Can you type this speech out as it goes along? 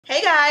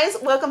Guys,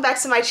 welcome back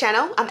to my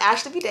channel. I'm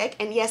Ashley Bedeck,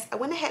 and yes, I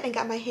went ahead and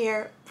got my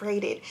hair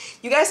braided.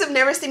 You guys have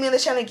never seen me on the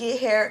channel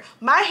get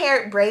my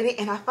hair braided,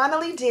 and I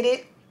finally did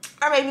it.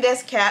 Or maybe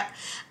that's cap.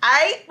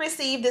 I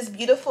received this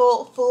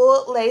beautiful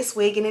full lace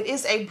wig, and it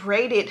is a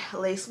braided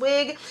lace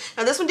wig.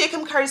 Now this one did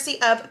come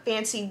courtesy of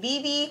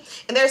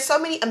Fancyvivi, and there's so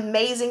many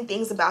amazing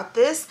things about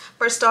this.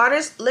 For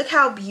starters, look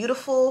how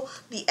beautiful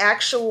the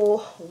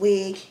actual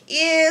wig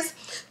is.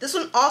 This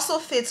one also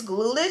fits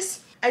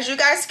glueless. As you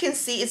guys can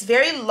see, it's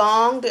very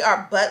long. They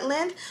are butt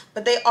length,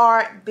 but they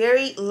are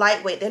very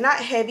lightweight. They're not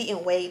heavy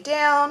and weighed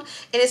down.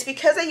 And it's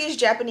because I use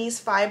Japanese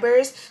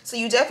fibers, so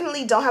you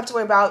definitely don't have to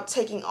worry about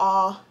taking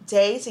all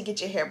day to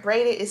get your hair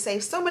braided. It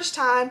saves so much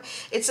time.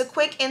 It's a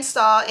quick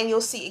install, and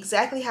you'll see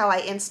exactly how I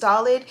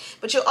install it.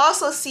 But you'll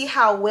also see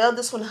how well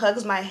this one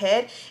hugs my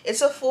head.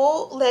 It's a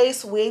full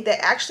lace wig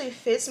that actually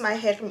fits my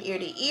head from ear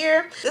to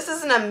ear. This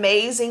is an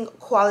amazing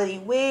quality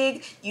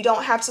wig. You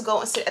don't have to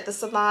go and sit at the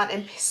salon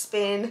and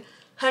spend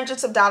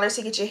hundreds of dollars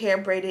to get your hair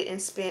braided and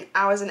spend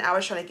hours and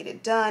hours trying to get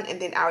it done, and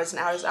then hours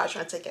and hours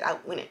trying to take it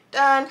out when it's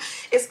done.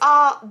 It's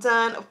all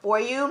done for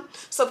you.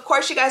 So of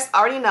course you guys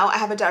already know I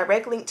have a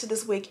direct link to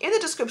this wig in the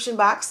description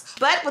box.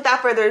 But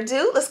without further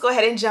ado, let's go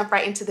ahead and jump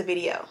right into the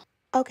video.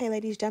 Okay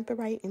ladies, jumping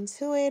right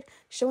into it,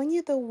 showing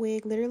you the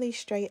wig literally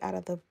straight out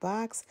of the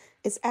box.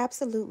 It's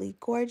absolutely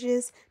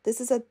gorgeous.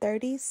 This is a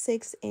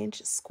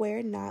 36-inch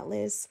square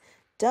knotless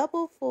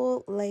double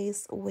full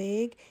lace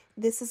wig.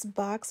 This is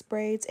box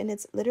braids, and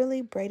it's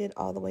literally braided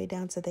all the way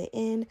down to the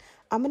end.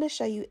 I'm going to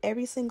show you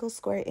every single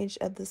square inch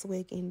of this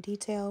wig in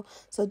detail,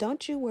 so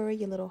don't you worry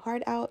your little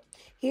heart out.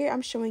 Here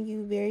I'm showing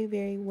you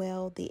very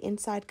well the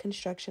inside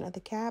construction of the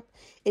cap.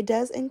 It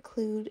does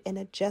include an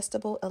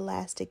adjustable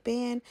elastic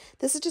band.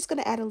 This is just going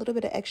to add a little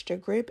bit of extra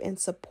grip and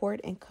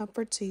support and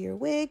comfort to your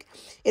wig.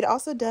 It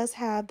also does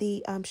have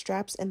the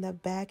straps in the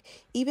back,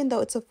 even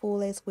though it's a full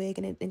lace wig,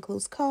 and it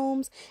includes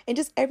combs and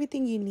just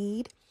everything you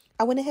need.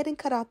 I went ahead and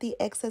cut out the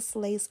excess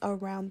lace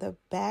around the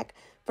back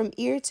from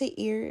ear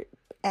to ear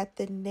at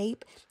the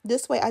nape.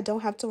 This way I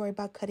don't have to worry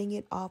about cutting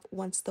it off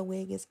once the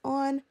wig is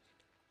on.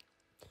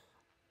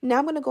 Now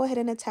I'm going to go ahead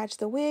and attach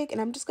the wig, and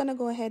I'm just going to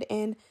go ahead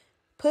and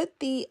put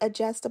the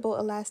adjustable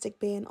elastic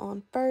band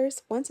on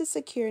first. Once it's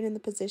secured in the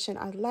position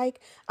I like,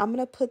 I'm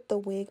going to put the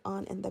wig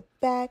on in the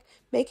back,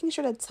 making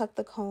sure to tuck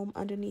the comb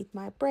underneath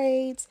my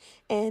braids.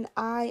 And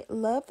I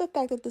love the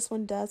fact that this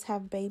one does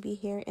have baby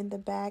hair in the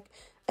back.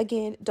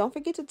 Again, don't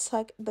forget to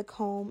tuck the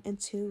comb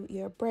into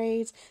your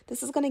braids.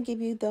 This is going to give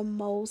you the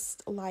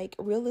most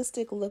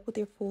realistic look with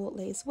your full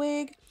lace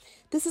wig.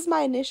 This is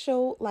my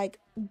initial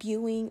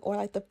viewing,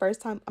 or the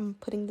first time I'm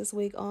putting this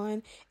wig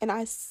on, and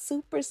I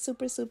super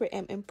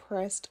am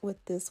impressed with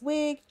this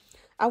wig.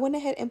 I went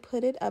ahead and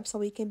put it up so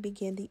we can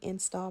begin the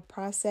install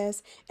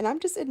process, and I'm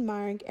just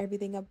admiring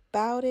everything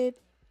about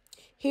it.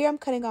 Here I'm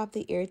cutting off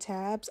the ear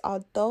tabs.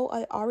 Although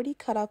I already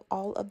cut off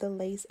all of the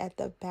lace at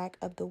the back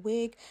of the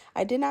wig,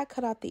 I did not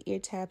cut off the ear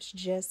tabs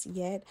just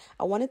yet.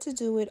 I wanted to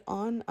do it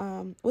on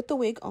with the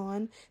wig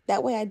on.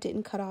 That way I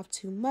didn't cut off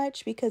too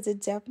much, because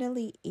it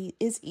definitely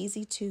is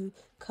easy to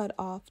cut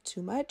off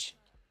too much.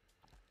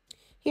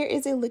 Here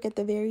is a look at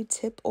the very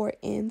tip or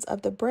ends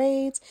of the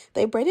braids.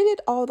 They braided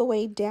it all the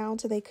way down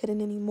till they couldn't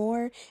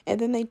anymore, and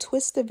then they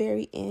twist the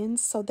very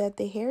ends so that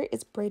the hair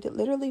is braided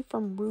literally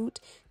from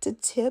root to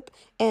tip.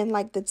 And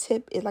the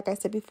tip, like I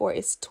said before,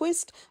 is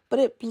twist, but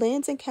it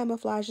blends and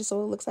camouflages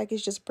so it looks like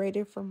it's just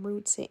braided from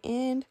root to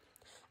end.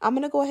 I'm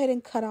going to go ahead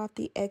and cut off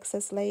the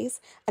excess lace.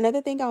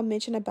 Another thing I'll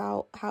mention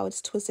about how it's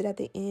twisted at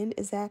the end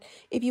is that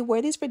if you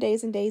wear these for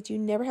days and days, you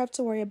never have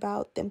to worry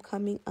about them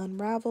coming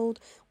unraveled.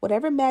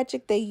 Whatever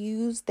magic they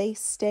use, they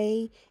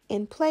stay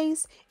in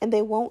place and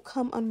they won't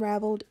come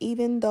unraveled,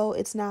 even though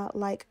it's not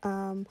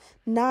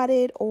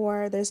knotted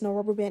or there's no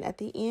rubber band at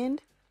the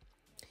end.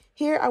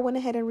 Here I went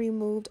ahead and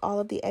removed all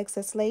of the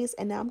excess lace,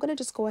 and now I'm going to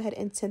just go ahead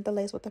and tint the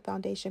lace with the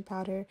foundation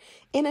powder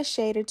in a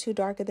shade or two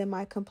darker than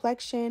my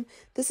complexion.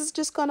 This is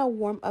just going to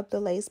warm up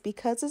the lace.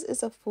 Because this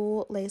is a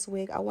full lace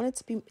wig, I wanted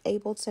to be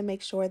able to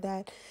make sure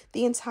that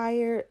the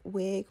entire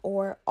wig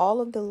or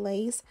all of the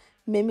lace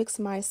mimics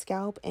my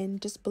scalp and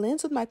just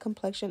blends with my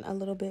complexion a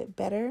little bit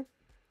better.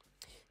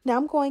 Now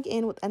I'm going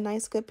in with a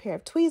nice good pair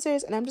of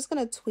tweezers, and I'm just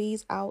going to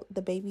tweeze out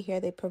the baby hair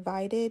they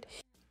provided.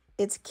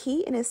 It's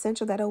key and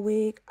essential that a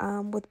wig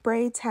with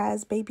braids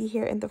has baby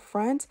hair in the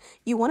front.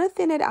 You want to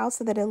thin it out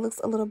so that it looks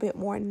a little bit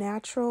more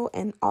natural,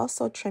 and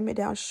also trim it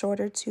down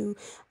shorter to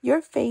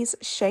your face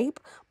shape.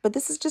 But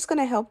this is just going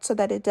to help so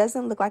that it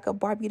doesn't look like a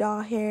Barbie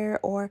doll hair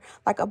or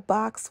like a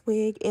box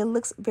wig. It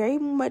looks very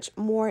much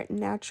more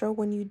natural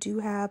when you do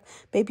have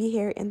baby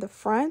hair in the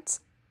front.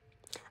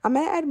 I'm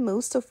going to add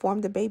mousse to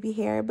form the baby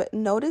hair, but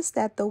notice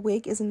that the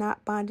wig is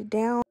not bonded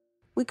down.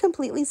 We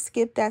completely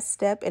skipped that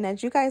step, and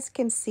as you guys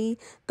can see,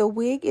 the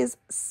wig is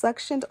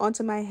suctioned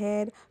onto my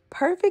head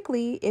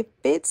perfectly. It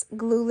fits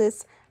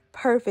glueless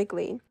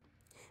perfectly.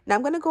 Now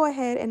I'm going to go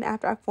ahead and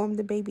after I form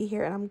the baby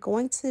hair, and I'm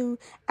going to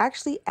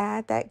actually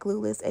add that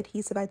glueless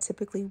adhesive I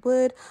typically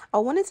would. I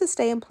want it to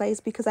stay in place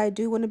because I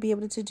do want to be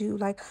able to do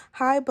like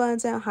high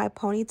buns and high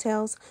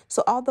ponytails.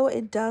 So although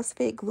it does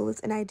fit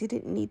glueless and I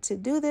didn't need to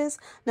do this,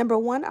 number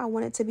one, I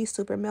want it to be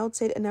super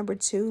melted, and number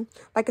two,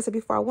 like I said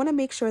before, I want to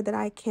make sure that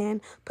I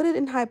can put it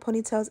in high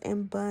ponytails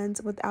and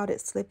buns without it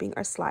slipping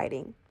or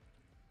sliding.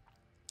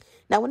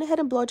 Now I went ahead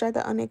and blow dried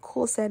that on a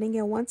cool setting,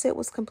 and once it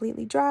was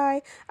completely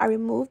dry, I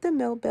removed the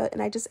melt belt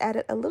and I just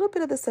added a little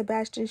bit of the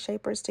Sebastian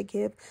shapers to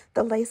give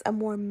the lace a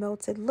more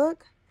melted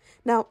look.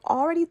 Now I've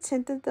already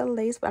tinted the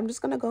lace, but I'm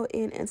just going to go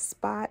in and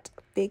spot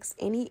fix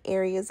any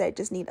areas that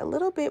just need a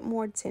little bit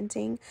more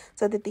tinting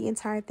so that the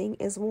entire thing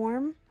is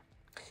warm.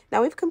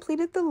 Now we've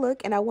completed the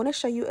look, and I want to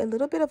show you a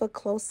little bit of a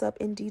close-up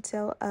in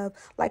detail of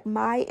like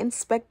my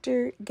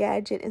inspector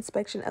gadget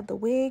inspection of the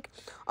wig.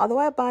 Although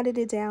I bonded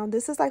it down,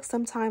 this is like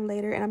some time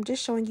later, and I'm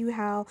just showing you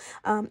how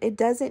it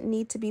doesn't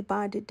need to be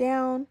bonded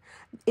down.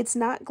 It's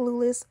not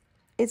glueless.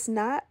 It's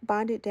not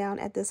bonded down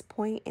at this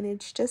point, and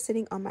it's just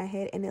sitting on my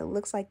head, and it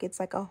looks like it's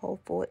like a whole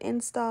full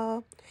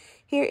install.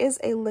 Here is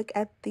a look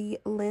at the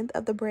length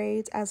of the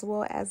braids as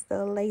well as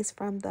the lace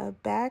from the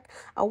back.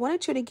 I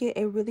wanted you to get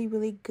a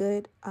really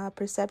good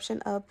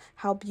perception of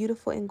how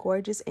beautiful and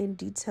gorgeous and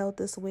detailed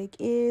this wig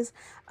is.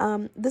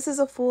 This is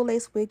a full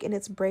lace wig, and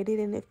it's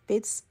braided and it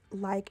fits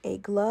like a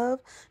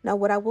glove. Now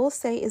what I will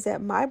say is that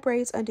my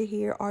braids under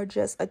here are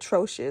just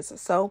atrocious.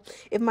 So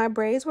if my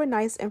braids were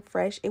nice and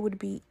fresh, it would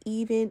be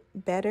even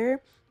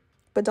better,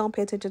 but don't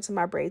pay attention to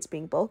my braids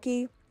being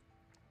bulky.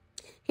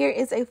 Here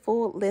is a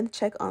full length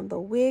check on the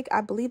wig.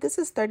 I believe this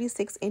is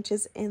 36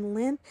 inches in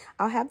length.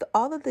 I'll have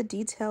all of the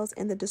details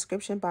in the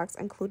description box,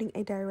 including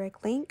a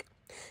direct link.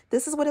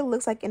 This is what it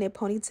looks like in a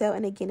ponytail,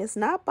 and again, it's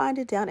not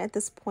bonded down at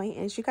this point,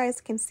 and as you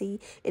guys can see,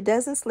 it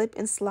doesn't slip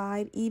and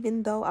slide,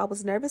 even though I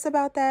was nervous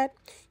about that.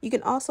 You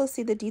can also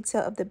see the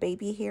detail of the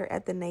baby hair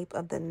at the nape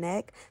of the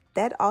neck.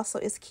 That also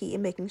is key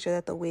in making sure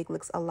that the wig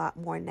looks a lot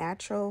more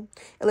natural.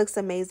 It looks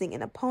amazing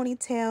in a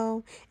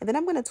ponytail, and then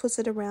I'm going to twist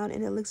it around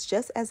and it looks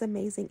just as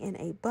amazing in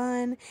a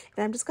bun.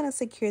 And I'm just going to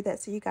secure that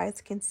so you guys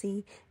can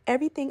see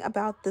everything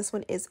about this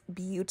one is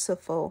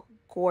beautiful.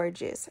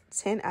 Gorgeous.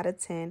 10 out of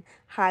 10.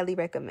 Highly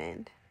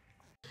recommend.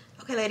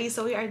 Okay, ladies,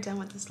 so we are done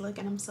with this look,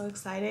 and I'm so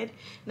excited.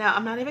 Now,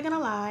 I'm not even gonna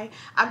lie,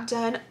 I've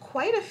done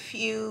quite a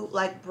few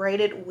like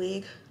braided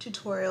wig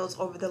tutorials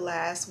over the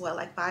last, what,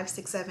 like 5,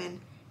 6,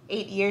 7,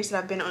 8 years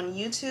that I've been on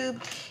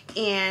YouTube.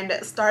 And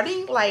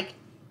starting like,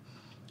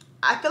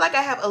 I feel like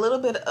I have a little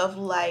bit of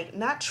like,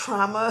 not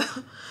trauma,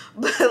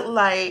 but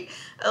like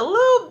a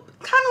little,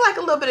 kind of like a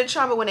little bit of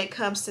trauma when it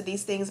comes to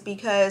these things,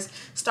 because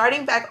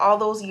starting back all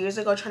those years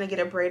ago trying to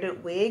get a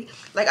braided wig,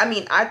 like, I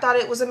mean, I thought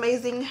it was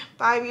amazing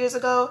 5 years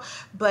ago,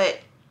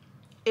 but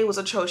it was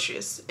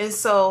atrocious. And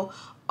so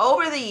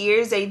over the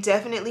years, they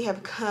definitely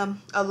have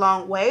come a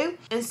long way.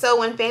 And so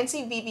when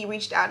Fancyvivi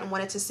reached out and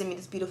wanted to send me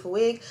this beautiful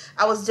wig,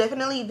 I was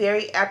definitely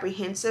very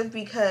apprehensive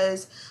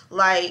because,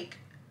 like,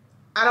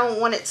 I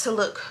don't want it to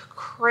look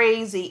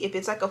crazy if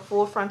it's like a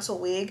full frontal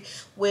wig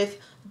with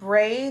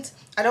braids.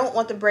 I don't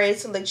want the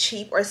braids to look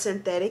cheap or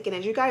synthetic. And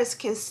as you guys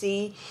can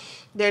see,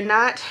 they're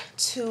not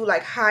too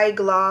like high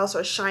gloss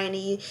or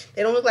shiny.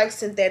 They don't look like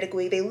synthetic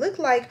wig. They look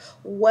like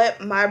what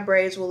my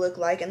braids will look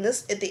like. And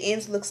this at the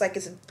ends looks like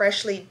it's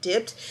freshly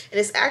dipped. And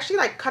it's actually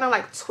like kind of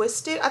like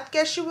twisted, I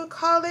guess you would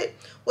call it.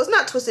 Well, it's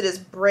not twisted, it's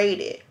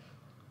braided.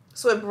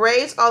 So it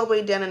braids all the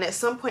way down, and at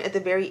some point at the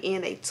very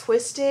end they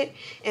twist it,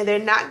 and they're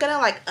not gonna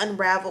like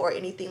unravel or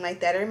anything like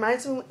that. It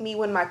reminds me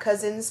when my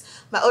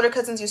older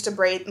cousins used to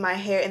braid my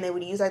hair, and they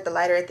would use like the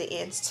lighter at the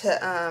ends to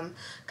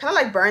kind of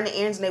like burn the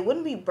ends, and they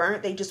wouldn't be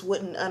burnt, they just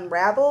wouldn't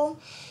unravel.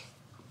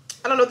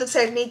 I don't know what the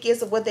technique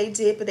is of what they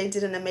did, but they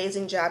did an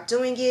amazing job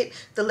doing it.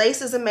 The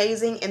lace is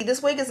amazing, and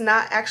this wig is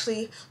not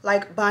actually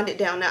like bonded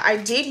down. Now, I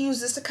did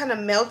use this to kind of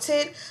melt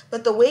it,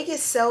 but the wig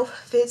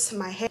itself fits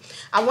my head.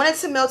 I wanted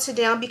to melt it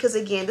down because,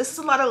 again, this is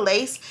a lot of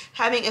lace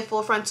having a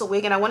full frontal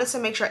wig, and I wanted to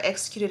make sure I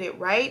executed it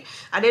right.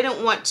 I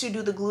didn't want to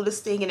do the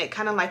glueless thing and it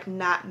kind of like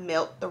not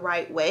melt the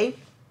right way.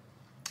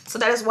 So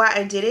that is why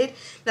I did it.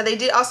 Now, they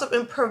did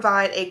also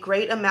provide a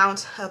great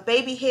amount of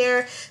baby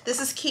hair.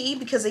 This is key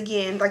because,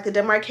 again, like the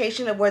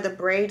demarcation of where the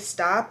braids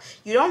stop,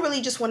 you don't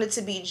really just want it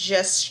to be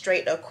just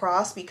straight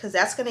across, because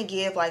that's going to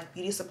give like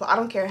beauty supply. I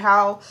don't care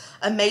how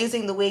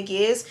amazing the wig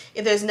is.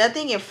 If there's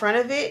nothing in front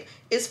of it,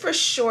 it's for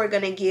sure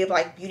going to give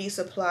like beauty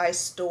supply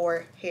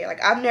store hair.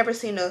 Like, I've never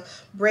seen a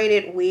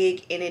braided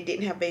wig and it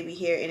didn't have baby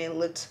hair and it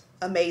looked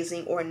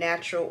amazing or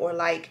natural, or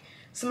like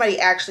somebody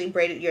actually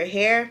braided your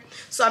hair.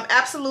 So I'm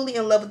absolutely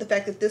in love with the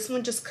fact that this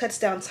one just cuts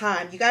down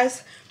time. You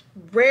guys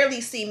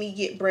rarely see me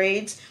get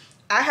braids.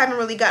 I haven't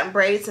really gotten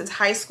braids since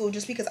high school,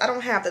 just because I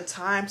don't have the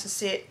time to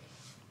sit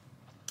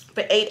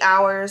for 8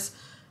 hours,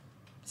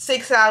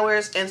 6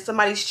 hours in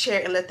somebody's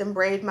chair and let them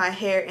braid my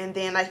hair. And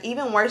then, like,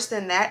 even worse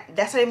than that,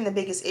 that's not even the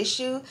biggest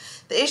issue.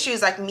 The issue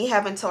is like me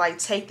having to like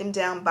take them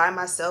down by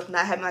myself,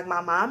 not having like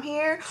my mom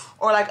here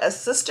or like a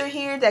sister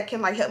here that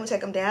can like help me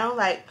take them down.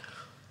 Like,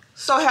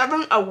 So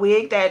having a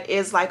wig that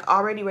is like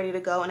already ready to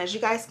go, and as you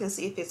guys can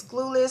see, if it's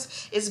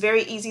glueless, it's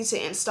very easy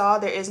to install.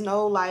 There is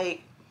no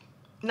like,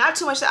 not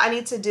too much that I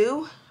need to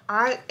do.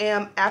 I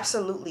am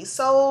absolutely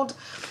sold.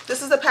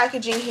 This is the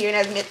packaging here,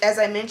 and as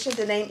I mentioned,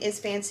 the name is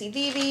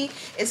Fancyvivi.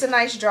 It's a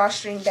nice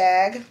drawstring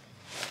bag,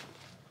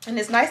 and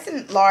it's nice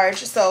and large,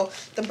 so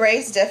the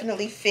braids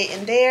definitely fit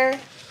in there.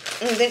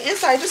 And then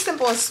inside, just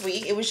simple and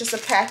sweet. It was just a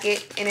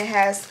packet, and it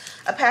has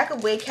a pack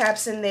of wig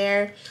caps in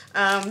there,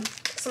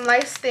 some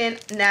nice thin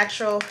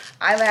natural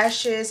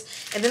eyelashes,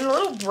 and then the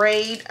little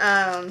braid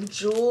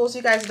jewels.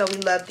 You guys know we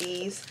love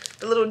these.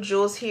 The little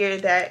jewels here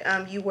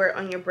that you wear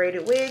on your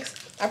braided wigs.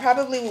 I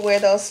probably will wear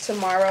those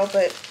tomorrow,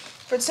 but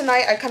for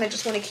tonight, I kind of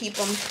just want to keep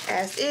them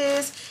as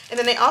is. And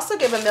then they also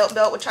give a melt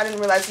belt, which I didn't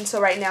realize until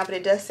right now, but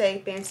it does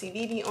say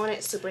Fancyvivi on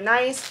it. Super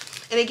nice.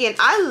 And again,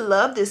 I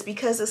love this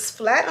because it's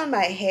flat on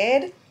my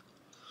head.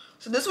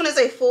 So this one is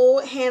a full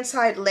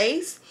hand-tied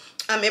lace.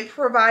 It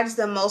provides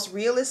the most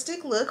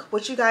realistic look.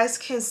 What you guys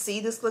can see,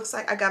 this looks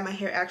like I got my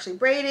hair actually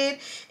braided.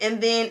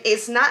 And then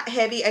it's not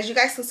heavy. As you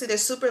guys can see, they're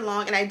super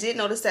long. And I did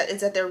notice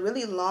that they're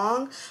really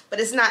long, but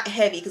it's not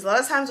heavy. Because a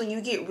lot of times when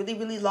you get really,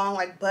 really long,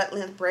 like butt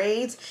length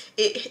braids,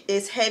 it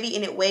is heavy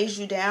and it weighs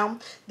you down.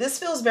 This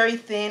feels very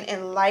thin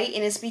and light,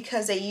 and it's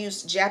because they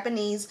use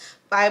Japanese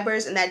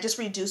fibers, and that just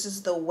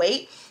reduces the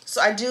weight.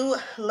 So I do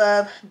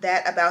love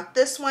that about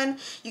this one.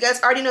 You guys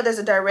already know there's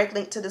a direct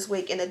link to this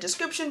wig in the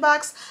description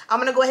box. I'm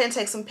gonna go ahead and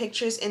take some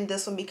pictures in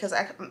this one because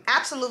I'm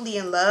absolutely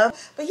in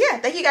love. But yeah,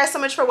 thank you guys so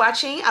much for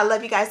watching. I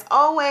love you guys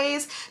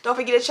always. Don't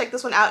forget to check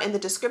this one out in the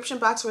description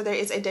box where there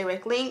is a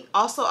direct link.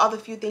 Also, all the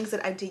few things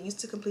that I did use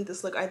to complete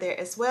this look are there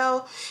as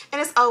well.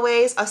 And as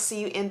always, I'll see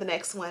you in the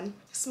next one.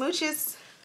 Smooches.